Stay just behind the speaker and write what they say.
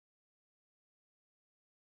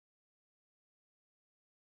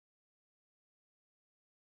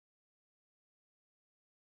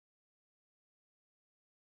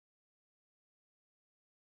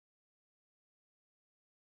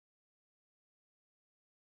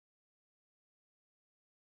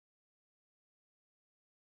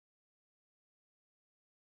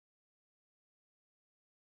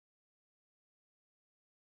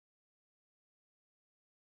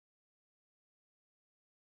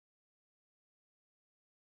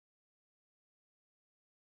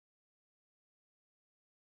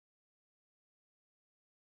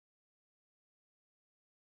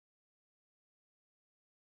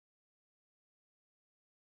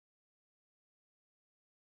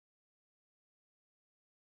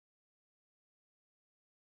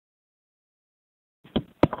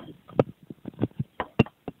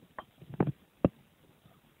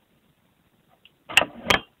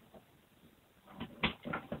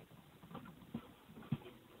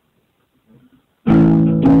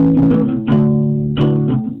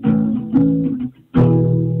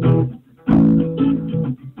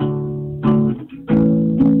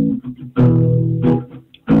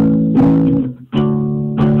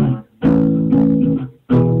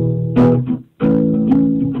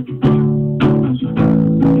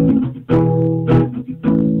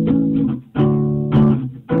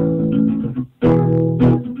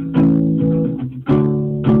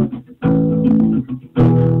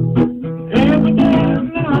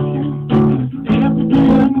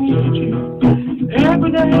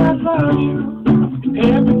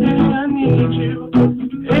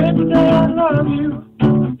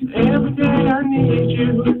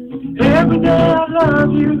day I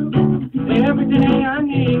love you, every day I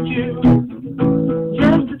need you.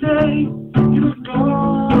 Yesterday you were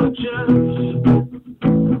gorgeous,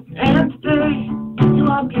 and today you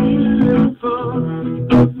are beautiful.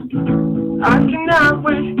 I cannot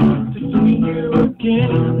wait to see you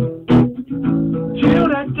again. Till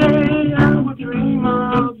that day I will dream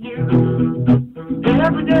of you.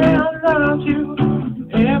 Every day I love you,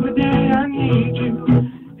 every day I need you.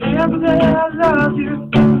 Every day I love you,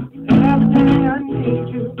 every day I need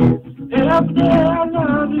you. Every day I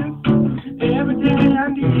love you, every day I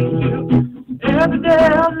need you. Every day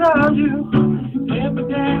I love you, every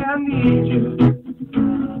day I need you.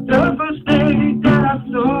 The first day that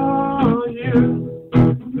I saw you,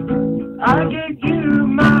 I gave you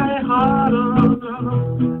my heart,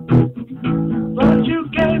 but you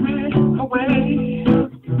gave it away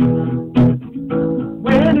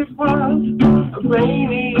when it was a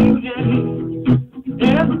rainy day.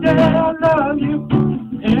 Every day I love you,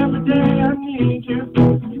 every day I need you.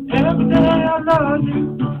 Every day I love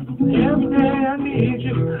you, every day I need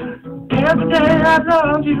you. Every day I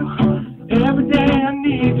love you, every day I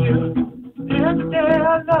need you. Every day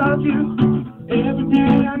I love you, every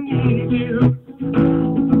day I need you.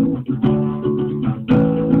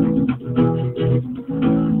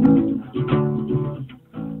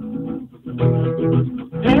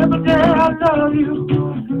 Every day I love you,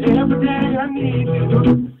 every day I need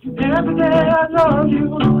you. Every day I love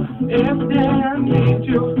you, every day I need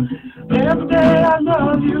you. Every day I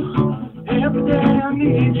love you, every day I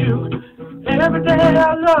need you. Every day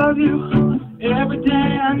I love you, every day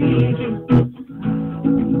I need you.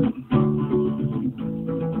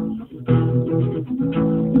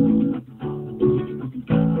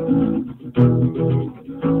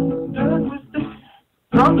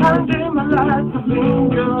 Sometimes in my life I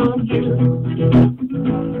think of you,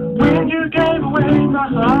 when you gave away my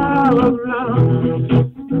heart of love.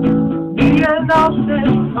 The end of the day,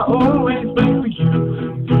 I always wait for you.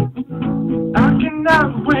 I cannot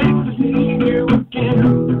wait to see you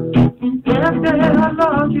again. Every day I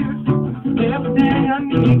love you, every day I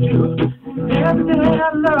need you. Every day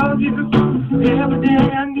I love you, every day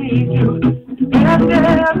I need you. Every day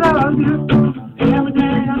I love you, every day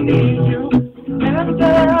I need you. Every day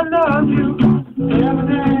I love you, every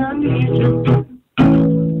day I need you.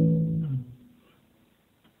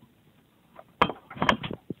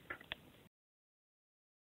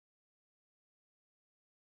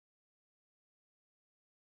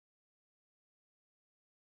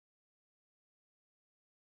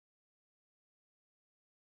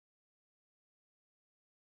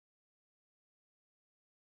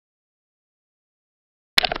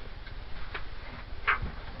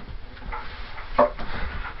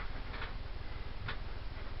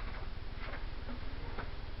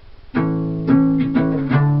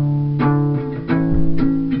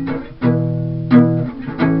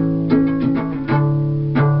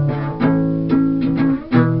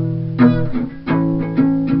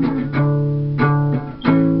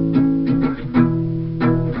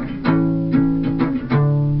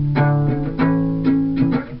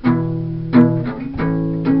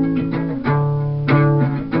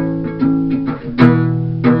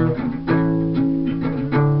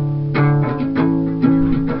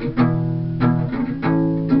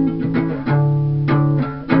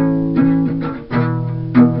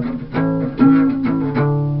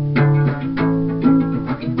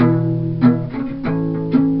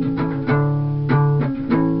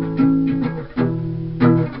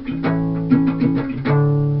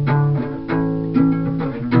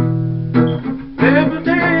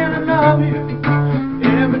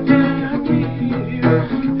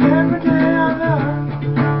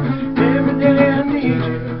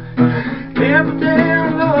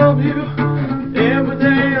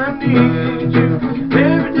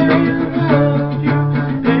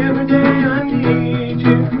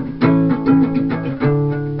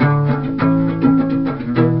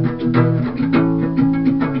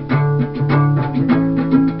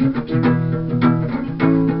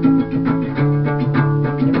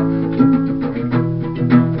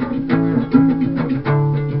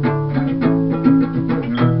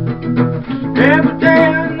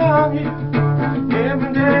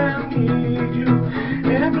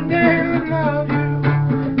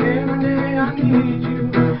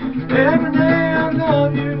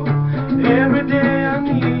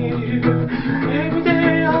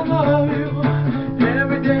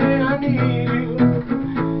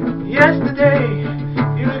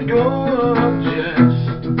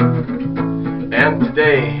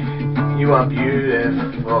 You are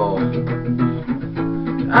beautiful.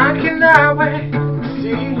 I cannot wait to see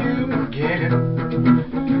you again.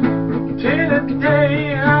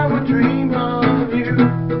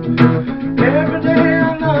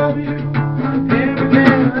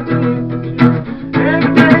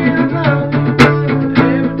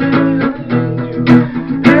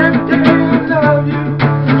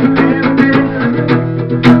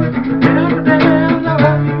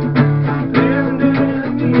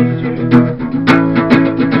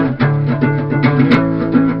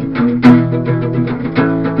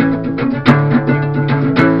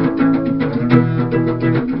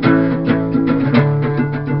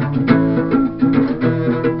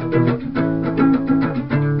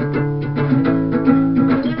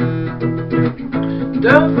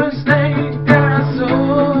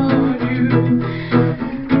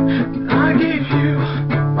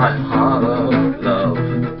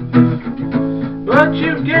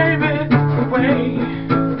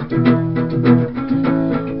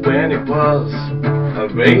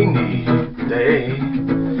 rainy day.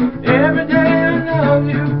 Every day I love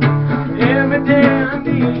you. Every day I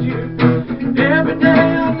need you. Every day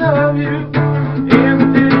I love you.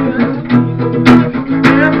 Every day I need you.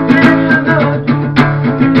 Every day I love you. Every day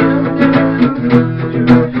I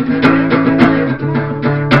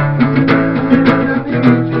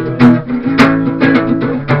need you.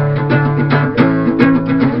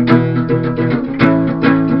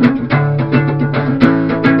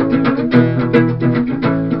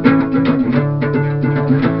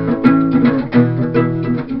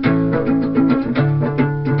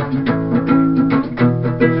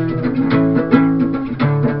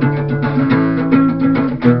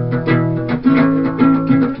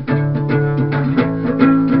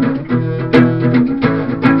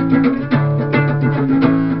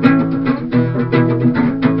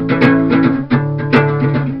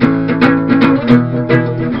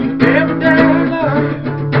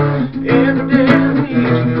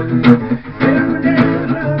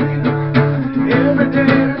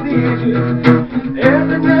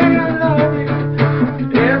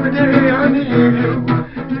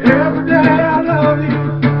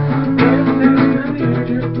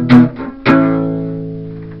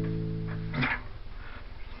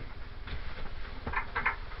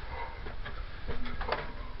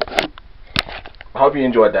 I hope you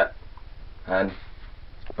enjoyed that, and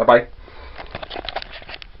bye-bye.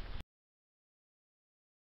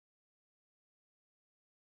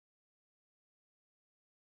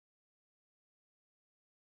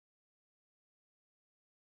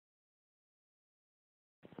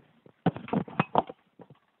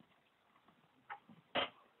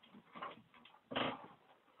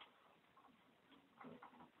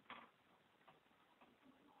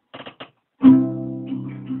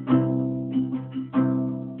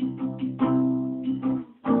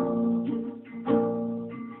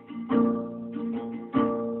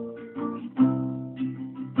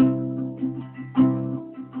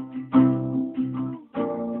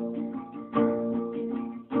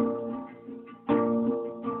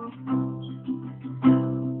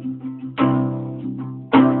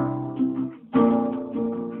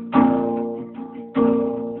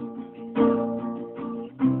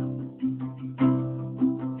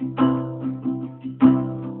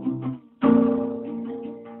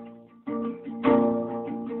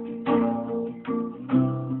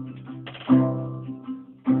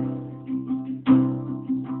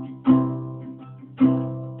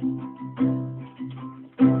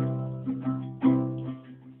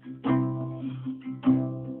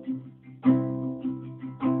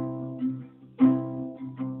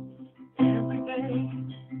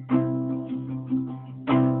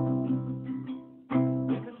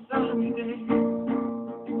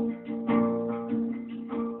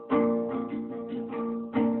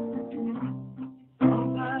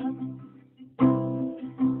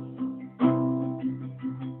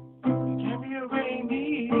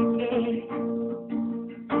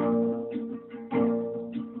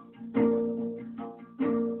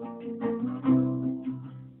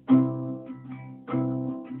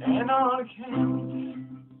 And all counts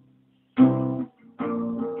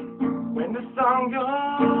when the sun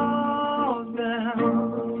goes down.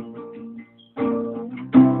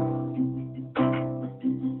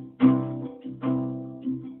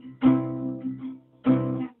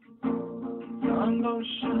 Sun goes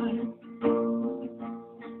shine,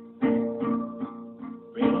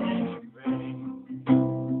 rain, rain.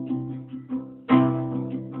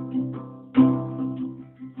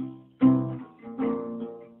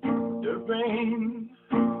 The rain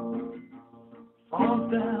falls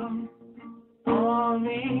down on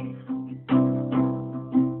me.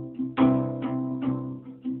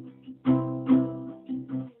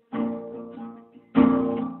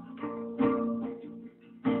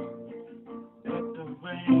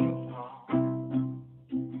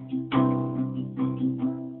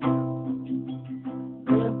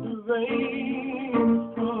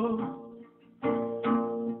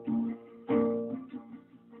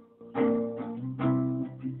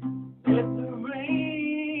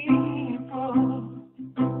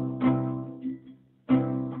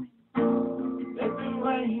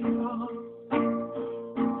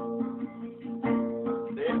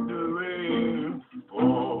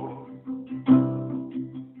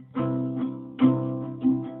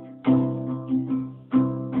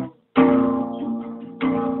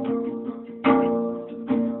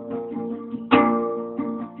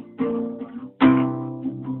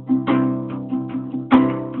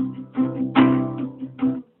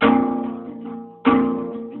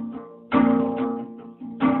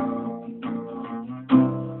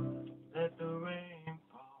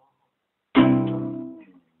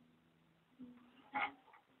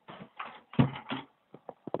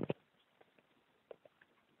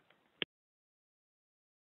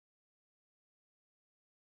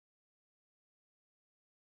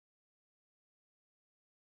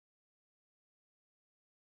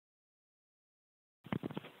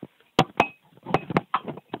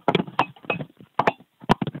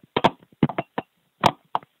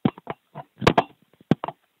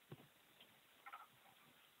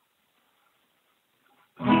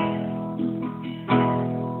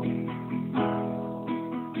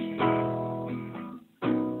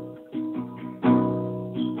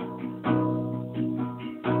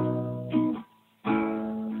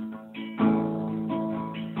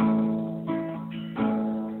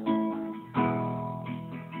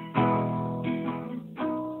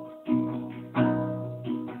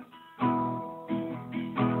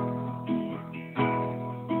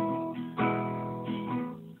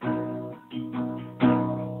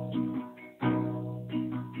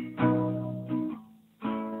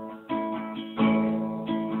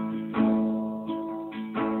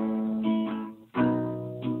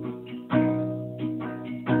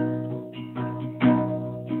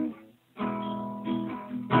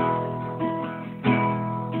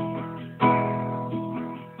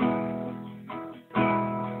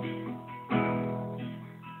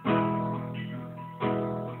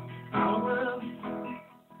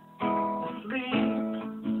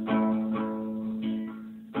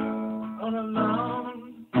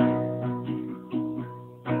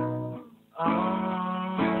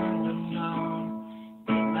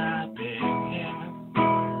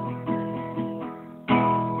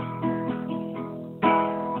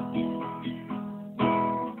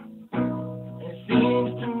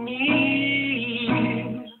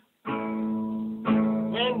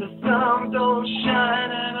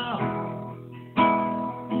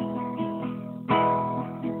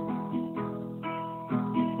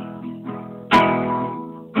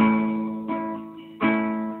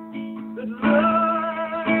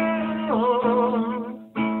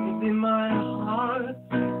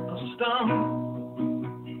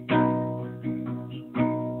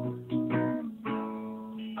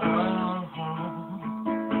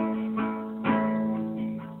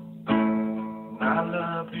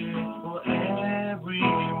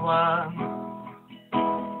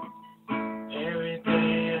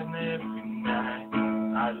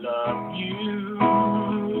 love you.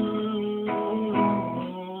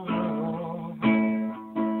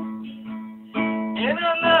 And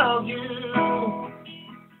I love you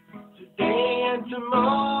today and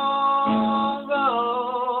tomorrow.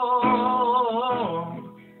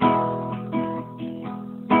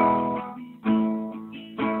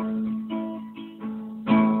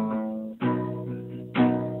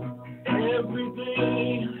 Every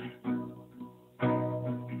day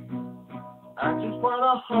I just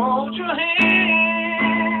wanna hold your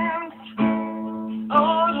hand.